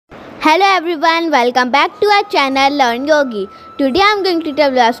Hello everyone, welcome back to our channel LearnYogi. Today I am going to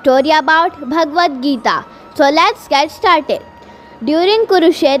tell you a story about Bhagwat Geeta. So let's get started. During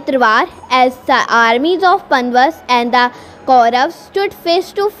Kurukshetra war, as the armies of Pandavas and the Kauravas stood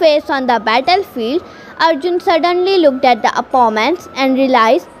face to face on the battlefield, Arjun suddenly looked at the opponents and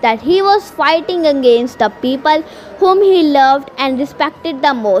realized that he was fighting against the people whom he loved and respected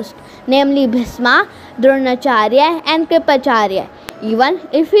the most, namely Bhisma, Dronacharya and Kripacharya. Even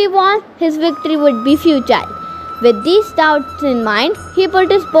if he won, his victory would be futile. With these doubts in mind, he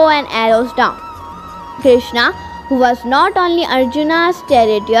put his bow and arrows down. Krishna, who was not only Arjuna's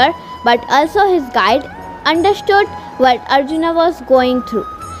charioteer but also his guide, understood what Arjuna was going through.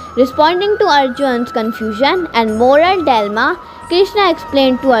 Responding to Arjun's confusion and moral dilemma, Krishna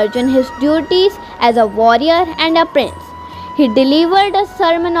explained to Arjun his duties as a warrior and a prince. He delivered a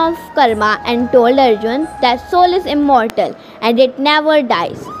sermon of karma and told Arjun that soul is immortal and it never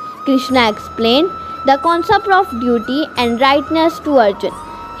dies. Krishna explained the concept of duty and rightness to Arjun.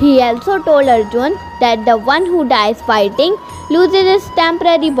 He also told Arjun that the one who dies fighting loses his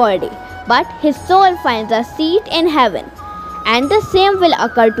temporary body, but his soul finds a seat in heaven. And the same will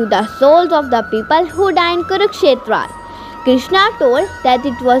occur to the souls of the people who die in Kurukshetra. Krishna told that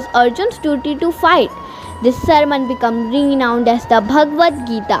it was Arjun's duty to fight. This sermon became renowned as the Bhagwat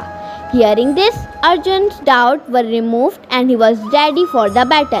Geeta. Hearing this, Arjun's doubts were removed and he was ready for the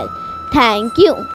battle. Thank you.